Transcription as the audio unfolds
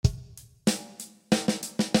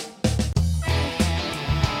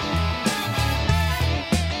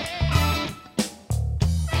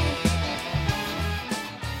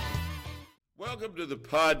Welcome to the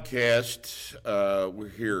podcast. We're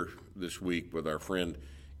here this week with our friend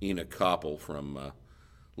Ina Koppel from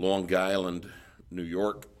Long Island, New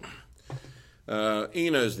York.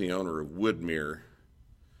 Ina is the owner of Woodmere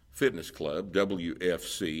Fitness Club,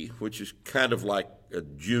 WFC, which is kind of like a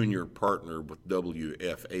junior partner with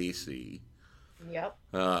WFAC. Yep.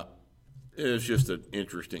 It's just an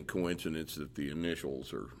interesting coincidence that the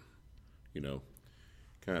initials are,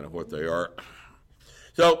 kind of what they are.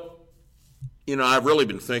 So, I've really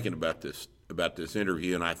been thinking about this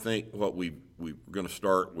interview, and I think what we're going to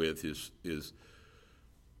start with is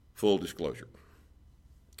full disclosure.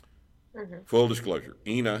 Mm-hmm. Full disclosure.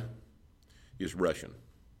 Ina is Russian.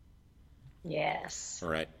 Yes. All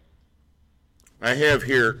right. I have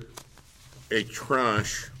here a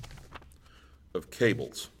tranche of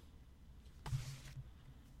cables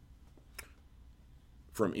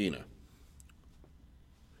from Ina.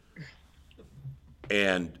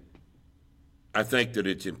 And I think that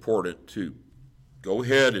it's important to go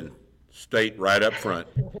ahead and state right up front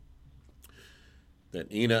that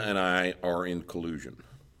Ina and I are in collusion.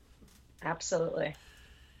 Absolutely.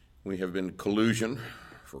 We have been in collusion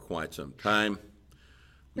for quite some time.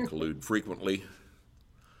 We collude frequently.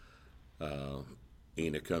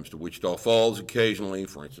 Ina comes to Wichita Falls occasionally.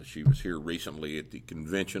 For instance, she was here recently at the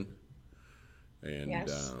convention. And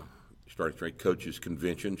Yes. Starting Strength Coaches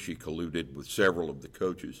Convention. She colluded with several of the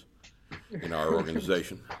coaches in our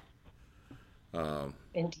organization.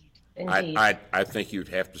 Indeed. I think you'd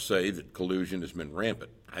have to say that collusion has been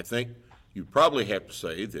rampant. I think you'd probably have to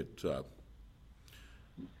say that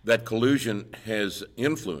that collusion has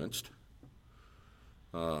influenced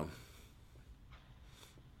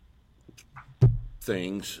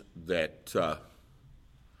things that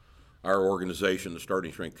our organization, the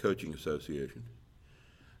Starting Strength Coaching Association,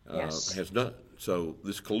 Yes. has done. So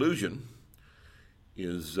this collusion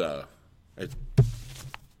is a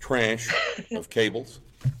tranche of cables,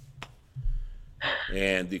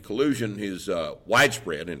 and the collusion is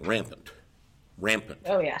widespread and rampant.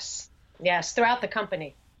 Oh, yes. Yes, throughout the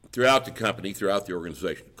company. Throughout the company, throughout the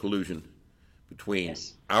organization, collusion between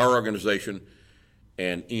Yes. our organization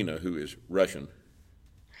and Ina, who is Russian.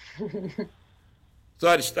 So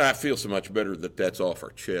I feel so much better that that's off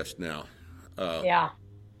our chest now. Yeah.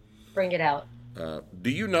 Bring it out. Do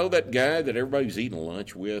you know that guy that everybody's eating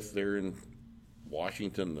lunch with there in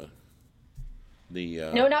Washington?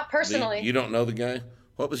 No, not personally. You don't know the guy?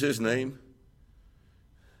 What was his name?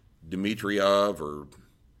 Dmitriev or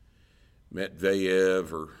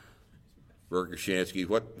Medvedev or Verkhoshansky?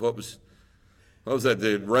 What was that?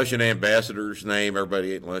 The Russian ambassador's name?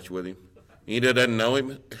 Everybody ate lunch with him. Ina doesn't know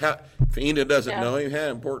him. If Ina doesn't know him, how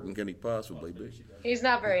important can he possibly be? He's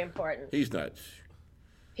not very important. He's not.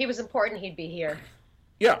 If he was important, he'd be here.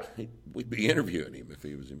 Yeah, we'd be interviewing him if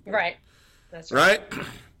he was important. Right. That's right. Right?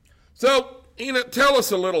 So, Ina, tell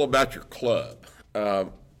us a little about your club.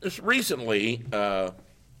 Just recently, you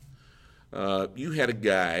had a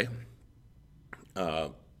guy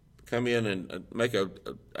come in and make a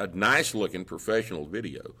nice-looking professional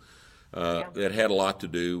video that had a lot to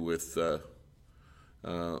do with the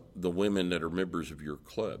women that are members of your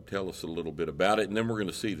club. Tell us a little bit about it, and then we're going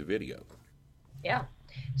to see the video. Yeah.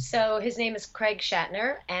 So his name is Craig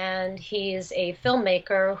Shatner, and he's a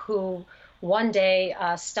filmmaker who one day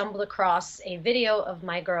stumbled across a video of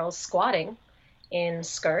my girls squatting in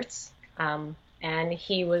skirts, and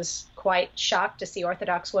he was quite shocked to see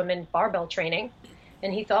Orthodox women barbell training,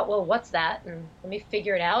 and he thought, well, what's that? And let me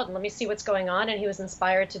figure it out, and let me see what's going on, and he was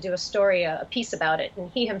inspired to do a piece about it,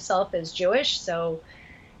 and he himself is Jewish, so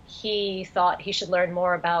he thought he should learn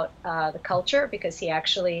more about the culture because he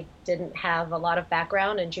actually didn't have a lot of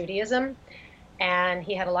background in Judaism, and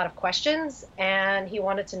he had a lot of questions, and he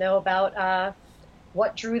wanted to know about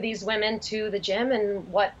what drew these women to the gym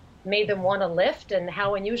and what made them want to lift and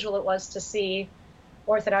how unusual it was to see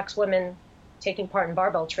Orthodox women taking part in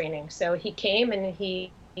barbell training. So he came and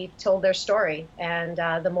he told their story, and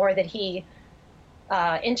the more that he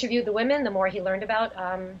interviewed the women, the more he learned about,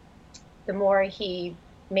 the more he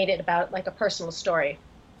made it about like a personal story.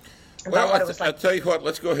 Well, what it was like. I'll tell you what.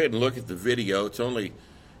 Let's go ahead and look at the video. It's only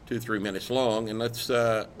 2-3 minutes long, and let's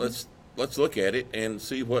look at it and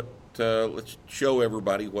see what. Let's show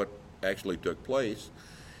everybody what actually took place,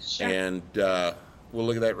 Sure. and we'll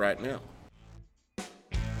look at that right now.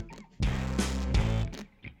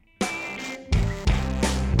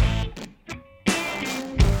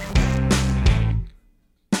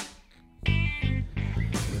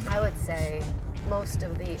 I would say most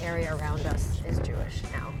of the area around us is Jewish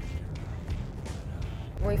now.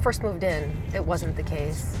 When we first moved in, it wasn't the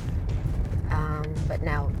case, but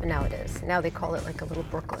now it is. Now they call it like a little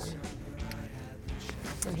Brooklyn.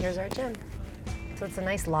 And here's our gym. So it's a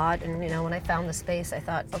nice lot, and when I found the space, I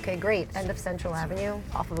thought, okay, great, end of Central Avenue,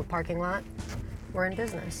 off of a parking lot, we're in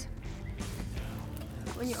business.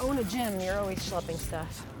 When you own a gym, you're always schlepping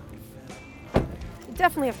stuff. You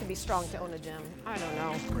definitely have to be strong to own a gym. I don't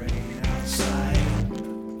know.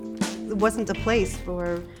 It wasn't a place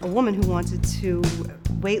for a woman who wanted to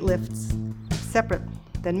weightlift separate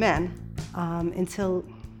than men until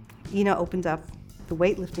Ina opened up the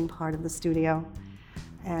weightlifting part of the studio.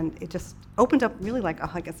 And it just opened up really like a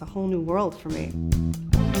whole new world for me.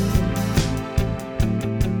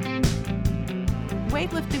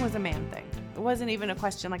 Weightlifting was a man thing. It wasn't even a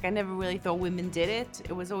question. Like, I never really thought women did it.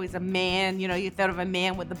 It was always a man, you thought of a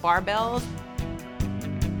man with the barbells.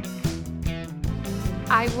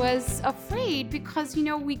 I was afraid because,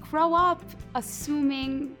 we grow up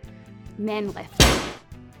assuming men lift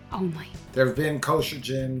only. There have been kosher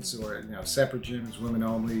gyms or separate gyms, women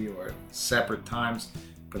only, or separate times,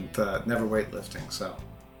 but never weightlifting. So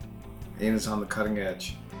Ina's on the cutting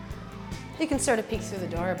edge. You can sort of peek through the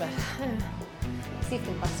door, but see if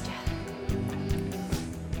they bust you.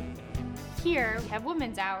 Here, we have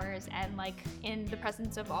women's hours, and in the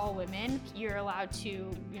presence of all women, you're allowed to,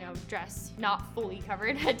 dress not fully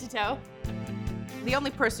covered head to toe. The only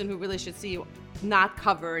person who really should see you not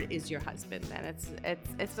covered is your husband, and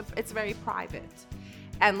it's very private.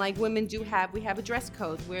 And women we have a dress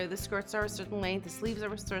code where the skirts are a certain length, the sleeves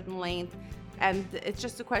are a certain length, and it's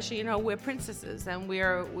just a question, we're princesses, and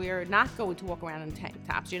we're not going to walk around in tank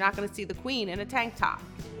tops. You're not going to see the queen in a tank top.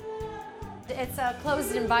 It's a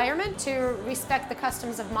closed environment to respect the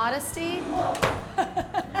customs of modesty.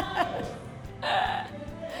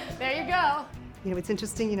 There you go. It's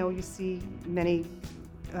interesting, you see many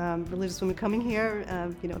religious women coming here,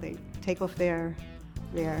 they take off their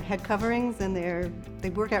head coverings and they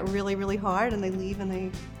work out really, really hard, and they leave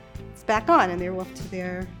and it's back on, and they're off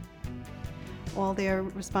to all their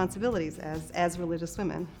responsibilities as religious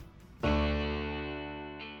women.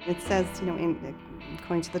 It says,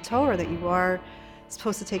 according to the Torah, that you are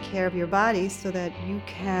supposed to take care of your body so that you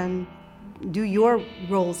can do your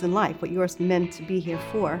roles in life, what you're meant to be here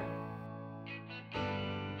for.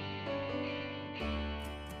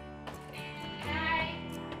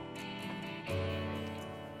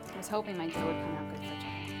 I was hoping my dough would come out good for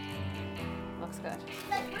Jay. Looks good.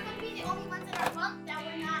 We're gonna be the only ones in our month that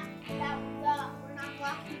we're not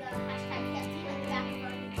blocking the hashtag KFC on the back of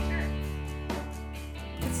our shirt.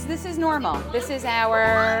 This is normal. This is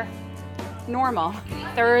our normal.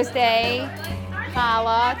 Thursday,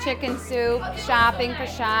 challah, chicken soup, shopping for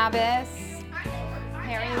Shabbos,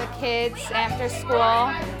 preparing the kids after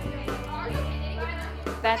school.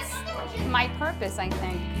 That's my purpose, I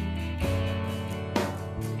think.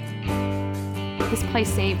 This place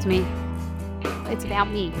saved me. It's about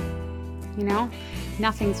me,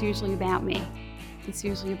 Nothing's usually about me. It's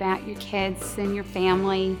usually about your kids and your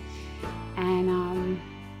family and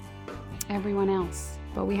everyone else.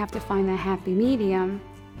 But we have to find that happy medium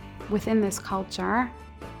within this culture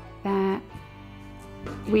that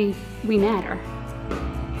we matter.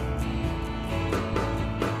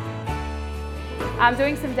 I'm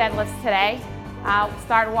doing some deadlifts today. I'll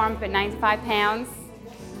start warm up at 95 pounds.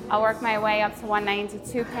 I'll work my way up to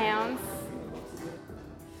 192 pounds.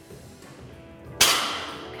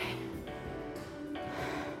 Okay.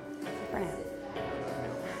 For now.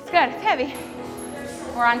 It's good, it's heavy.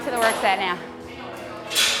 We're on to the work set now.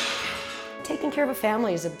 Taking care of a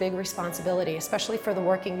family is a big responsibility, especially for the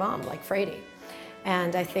working mom like Frady.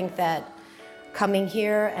 And I think that coming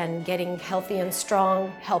here and getting healthy and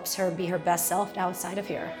strong helps her be her best self outside of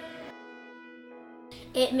here.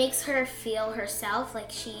 It makes her feel herself,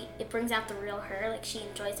 it brings out the real her, she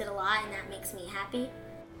enjoys it a lot, and that makes me happy.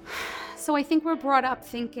 So I think we're brought up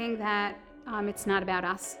thinking that it's not about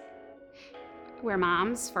us. We're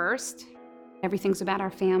moms first. Everything's about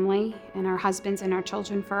our family and our husbands and our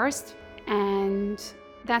children first. And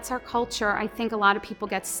that's our culture. I think a lot of people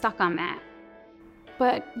get stuck on that.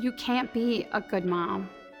 But you can't be a good mom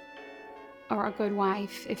or a good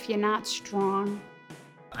wife if you're not strong.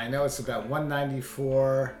 I know it's about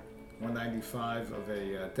 194, 195 of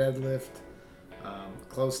a deadlift,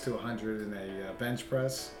 close to 100 in a bench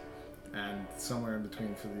press, and somewhere in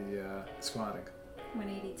between for the squatting.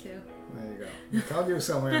 182. There you go. I told you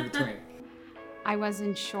somewhere in between. I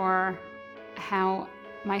wasn't sure how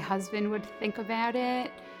my husband would think about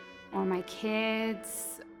it, or my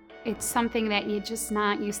kids. It's something that you're just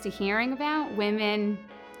not used to hearing about. Women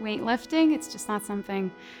weightlifting, it's just not something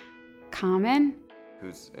common.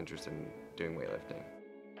 Who's interested in doing weightlifting?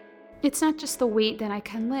 It's not just the weight that I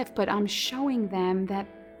can lift, but I'm showing them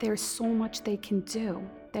that there's so much they can do.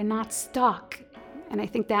 They're not stuck And I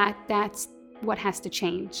think that's what has to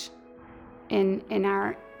change in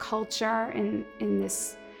our culture, in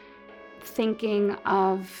this thinking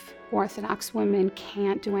of Orthodox women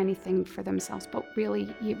can't do anything for themselves, but really,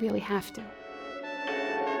 you really have to.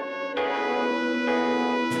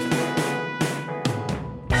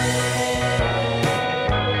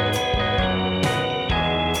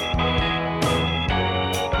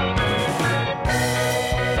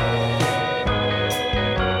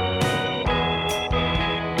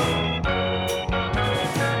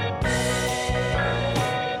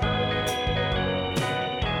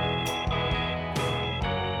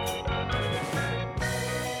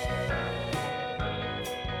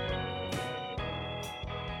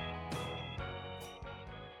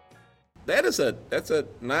 That's a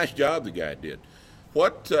nice job the guy did.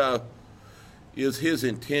 What is his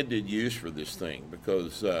intended use for this thing?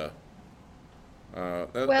 Because there's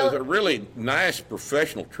a really nice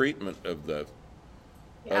professional treatment of the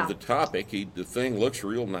topic. The thing looks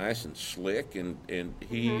real nice and slick, and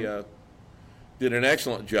he did an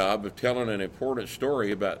excellent job of telling an important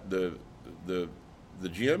story about the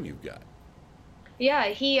gym you've got. Yeah,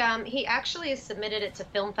 he actually submitted it to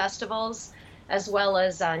film festivals, as well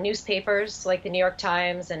as newspapers like the New York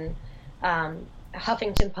Times and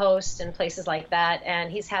Huffington Post and places like that. And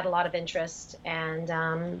he's had a lot of interest, and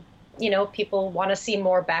people want to see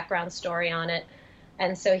more background story on it.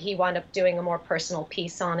 And so he wound up doing a more personal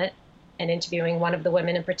piece on it and interviewing one of the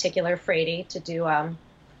women in particular, Frady, to do a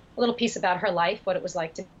little piece about her life, what it was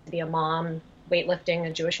like to be a mom, weightlifting,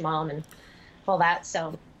 a Jewish mom, and all that.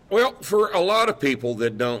 So, well, for a lot of people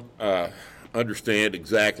that don't understand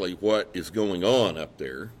exactly what is going on up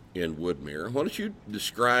there in Woodmere, why don't you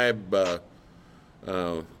describe the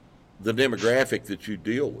demographic that you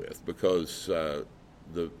deal with? Because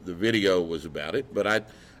the video was about it, but I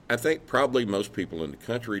think probably most people in the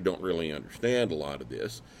country don't really understand a lot of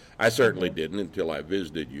this. I certainly didn't until I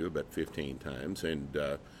visited you about 15 times and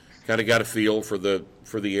kind of got a feel for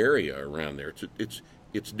the area around there.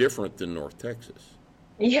 It's different than North Texas.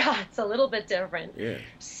 Yeah, it's a little bit different. Yeah.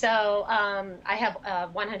 So I have a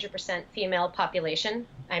 100% female population.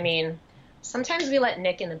 I mean, sometimes we let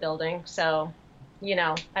Nick in the building, so, I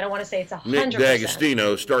don't want to say it's 100%. Nick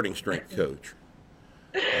D'Agostino, starting strength coach,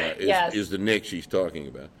 yes. is the Nick she's talking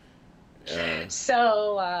about. And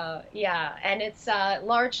it's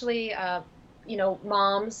largely,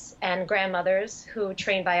 moms and grandmothers who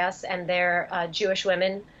train by us, and they're Jewish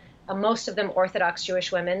women, most of them Orthodox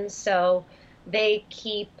Jewish women. So they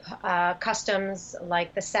keep customs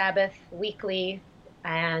like the Sabbath weekly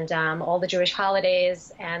and all the Jewish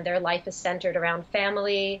holidays, and their life is centered around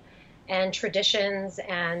family and traditions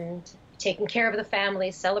and taking care of the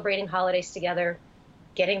family, celebrating holidays together,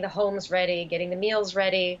 getting the homes ready, getting the meals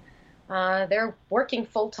ready. They're working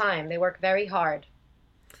full time. They work very hard.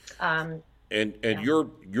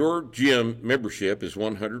 Your gym membership is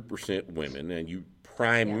 100% women, and you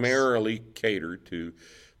primarily cater to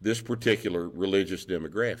this particular religious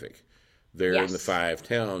demographic there in the Five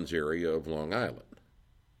Towns area of Long Island.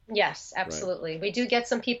 Yes, absolutely. Right. We do get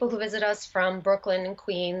some people who visit us from Brooklyn and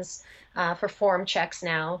Queens for form checks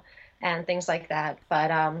now and things like that. But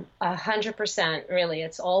 100%, really,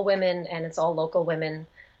 it's all women and it's all local women.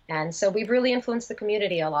 And so we've really influenced the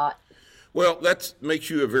community a lot. Well, that makes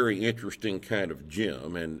you a very interesting kind of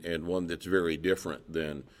gym and one that's very different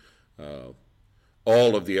than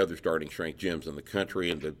all of the other starting strength gyms in the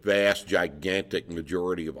country and the vast, gigantic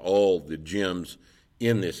majority of all the gyms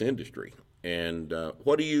in this industry. And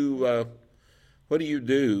what do you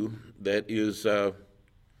do that is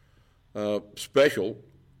special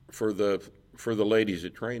for the ladies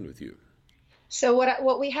that train with you? So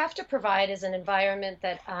what we have to provide is an environment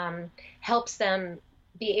that helps them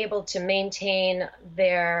be able to maintain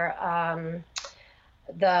their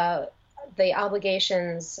the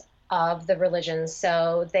obligations of the religion.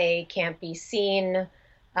 So they can't be seen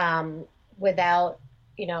without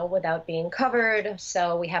being covered.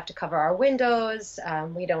 So we have to cover our windows.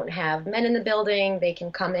 We don't have men in the building. They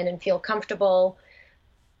can come in and feel comfortable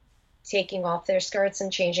taking off their skirts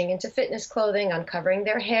and changing into fitness clothing, uncovering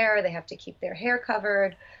their hair. They have to keep their hair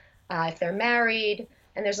covered if they're married.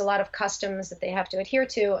 And there's a lot of customs that they have to adhere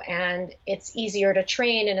to. And it's easier to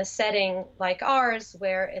train in a setting like ours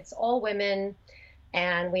where it's all women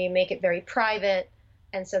and we make it very private.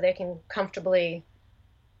 And so they can comfortably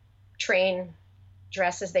train,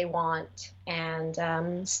 dress as they want,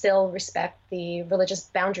 and still respect the religious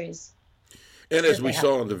boundaries. And as we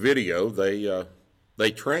saw in the video,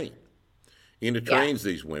 they train. Ina trains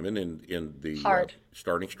these women in the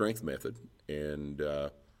starting strength method, and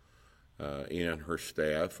Ina and her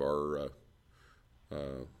staff are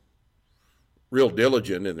real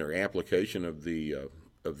diligent in their application of the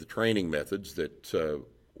training methods that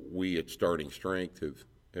we at Starting Strength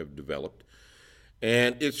have developed.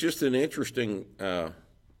 And it's just an interesting,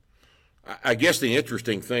 I guess the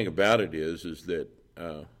interesting thing about it is that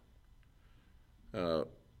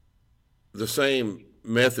the same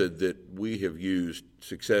method that we have used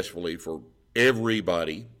successfully for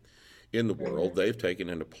everybody in the world, they've taken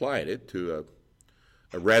and applied it to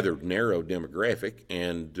a rather narrow demographic,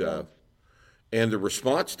 and the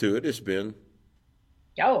response to it has been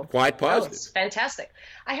quite positive. It's fantastic.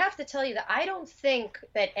 I have to tell you that I don't think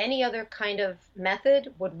that any other kind of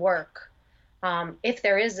method would work. If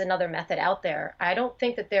there is another method out there, I don't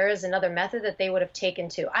think that there is another method that they would have taken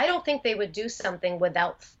to. I don't think they would do something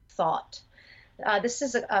without thought. This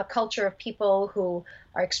is a culture of people who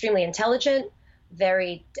are extremely intelligent,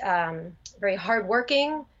 very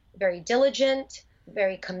hardworking, very diligent,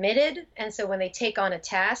 very committed. And so when they take on a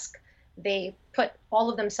task, they put all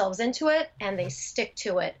of themselves into it and they stick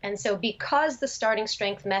to it. And so because the Starting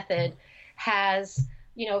Strength method has,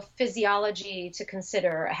 physiology to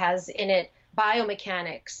consider, has in it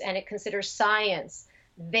biomechanics, and it considers science,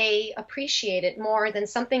 they appreciate it more than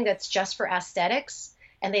something that's just for aesthetics.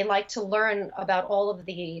 And they like to learn about all of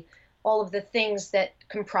the things that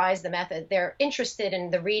comprise the method. They're interested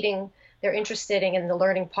in the reading, they're interested in the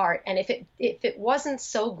learning part. And if it wasn't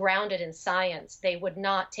so grounded in science, they would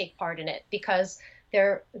not take part in it, because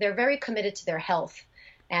they're very committed to their health.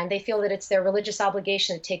 And they feel that it's their religious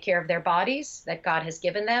obligation to take care of their bodies that God has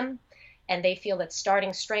given them. And they feel that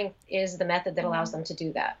Starting Strength is the method that allows them to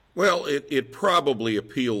do that. Well, it probably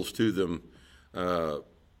appeals to them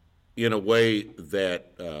in a way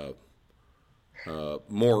that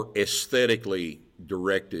more aesthetically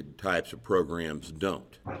directed types of programs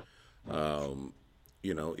don't.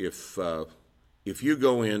 If you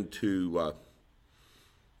go into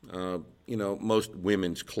most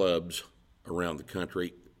women's clubs around the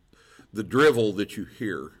country, the drivel that you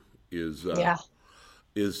hear is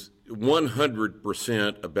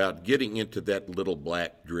 100% about getting into that little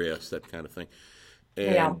black dress, that kind of thing,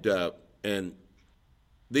 and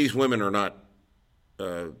these women are not.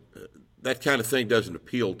 That kind of thing doesn't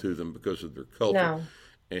appeal to them because of their culture. No.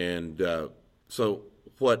 And so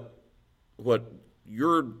what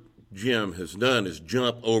your gym has done is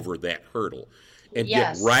jump over that hurdle and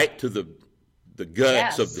get right to the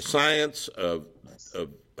guts of the science of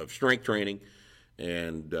strength training.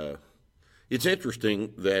 And it's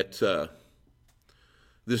interesting that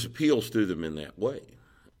this appeals to them in that way.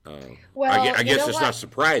 I guess it's not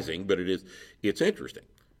surprising, but it's interesting.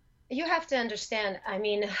 You have to understand,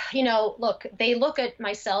 look, they look at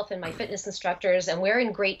myself and my fitness instructors, and we're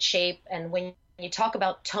in great shape. And when you talk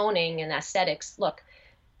about toning and aesthetics, look,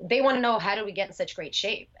 they want to know, how do we get in such great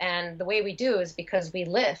shape? And the way we do is because we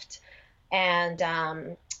lift. And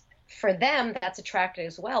for them, that's attractive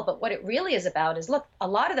as well. But what it really is about is, look, a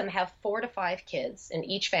lot of them have 4 to 5 kids in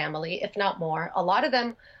each family, if not more. A lot of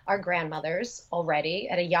them are grandmothers already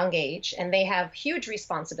at a young age, and they have huge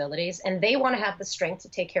responsibilities, and they want to have the strength to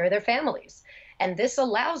take care of their families. And this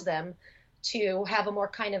allows them to have a more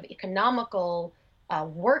kind of economical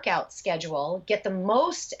workout schedule, get the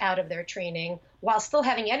most out of their training while still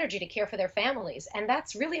having energy to care for their families. And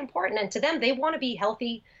that's really important. And to them, they want to be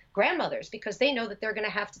healthy grandmothers, because they know that they're going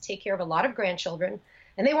to have to take care of a lot of grandchildren,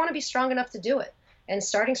 and they want to be strong enough to do it. And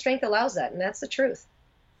Starting Strength allows that, and that's the truth.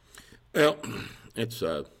 Well, it's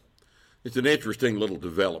an interesting little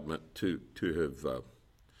development to have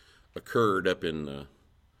occurred up in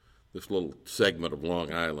this little segment of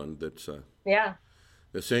Long Island that's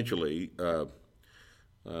essentially a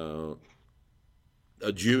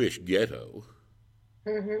Jewish ghetto.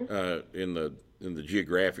 In the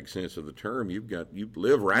geographic sense of the term. You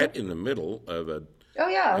live right in the middle of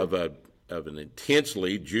an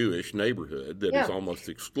intensely Jewish neighborhood that is almost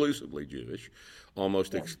exclusively Jewish,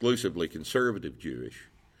 almost exclusively conservative Jewish.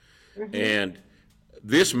 And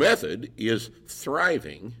this method is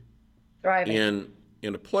thriving.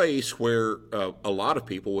 in a place where a lot of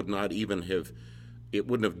people would not even have, it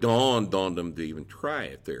wouldn't have dawned on them to even try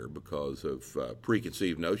it there because of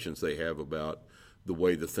preconceived notions they have about the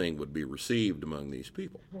way the thing would be received among these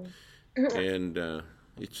people. And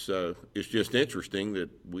it's just interesting that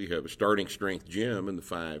we have a Starting Strength gym in the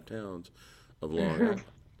 5 towns of Long Island.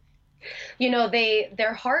 You know,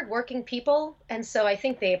 they're hardworking people, and so I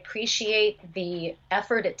think they appreciate the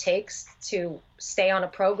effort it takes to stay on a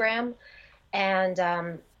program. And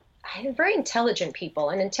very intelligent people,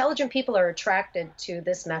 and intelligent people are attracted to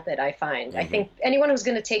this method, I find. I think anyone who's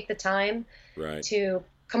going to take the time to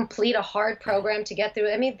complete a hard program to get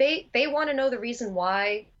through, I mean, they want to know the reason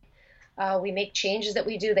why We make changes that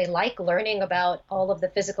we do. They like learning about all of the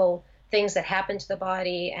physical things that happen to the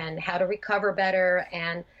body and how to recover better.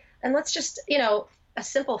 And let's just, a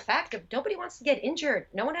simple fact of nobody wants to get injured.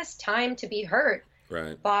 No one has time to be hurt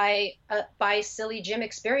by silly gym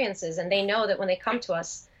experiences. And they know that when they come to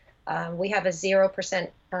us, we have a 0%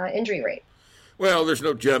 injury rate. Well, there's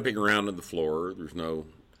no jumping around on the floor. There's no,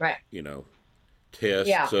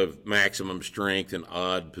 tests of maximum strength in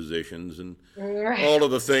odd positions and all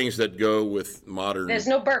of the things that go with modern. There's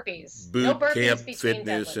no burpees. Boot camp between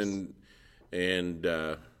fitness deadlifts. and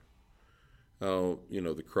the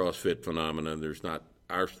CrossFit phenomenon. There's not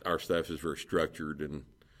our stuff is very structured and.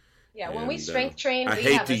 Yeah, when we strength train, I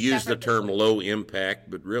hate to use the term low impact,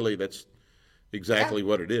 but really that's exactly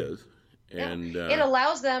what it is. And it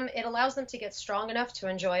allows them to get strong enough to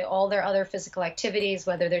enjoy all their other physical activities,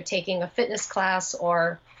 whether they're taking a fitness class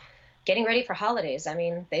or getting ready for holidays. I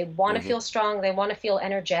mean, they want to feel strong, they want to feel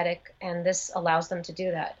energetic, and this allows them to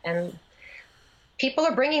do that. And people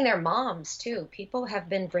are bringing their moms too. Girls have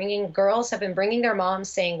been bringing their moms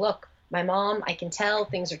saying, look, my mom, I can tell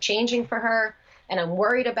things are changing for her and I'm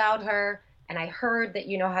worried about her. And I heard that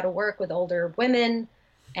you know how to work with older women,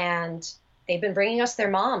 and they've been bringing us their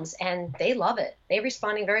moms, and they love it. They're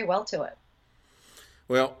responding very well to it.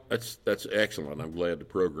 Well, that's excellent. I'm glad the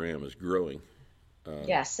program is growing.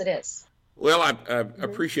 Yes, it is. Well, I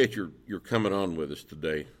appreciate your coming on with us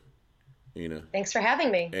today, Ina. Thanks for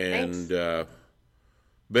having me. And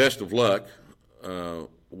best of luck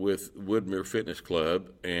with Woodmere Fitness Club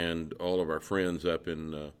and all of our friends up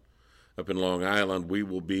in Long Island. We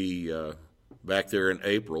will be back there in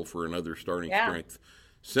April for another Starting Strength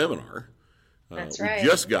seminar. That's right. We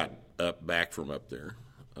just got back from up there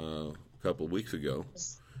a couple of weeks ago. It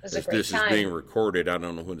was a great This time. is being recorded. I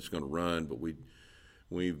don't know when it's going to run, but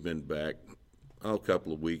we've been back a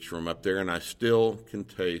couple of weeks from up there, and I still can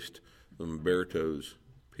taste Umberto's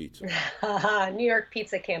pizza. New York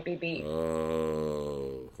pizza can't be beat.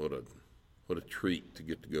 Oh, what a treat to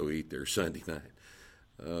get to go eat there Sunday night.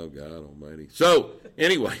 Oh, God almighty. So,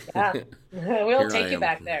 anyway. We'll take you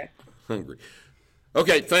back there. Hungry.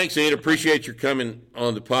 Okay, thanks, Ina. Appreciate your coming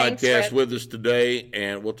on the podcast with us today,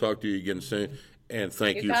 and we'll talk to you again soon. And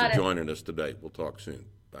thank you for joining us today. We'll talk soon.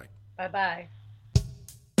 Bye. Bye-bye.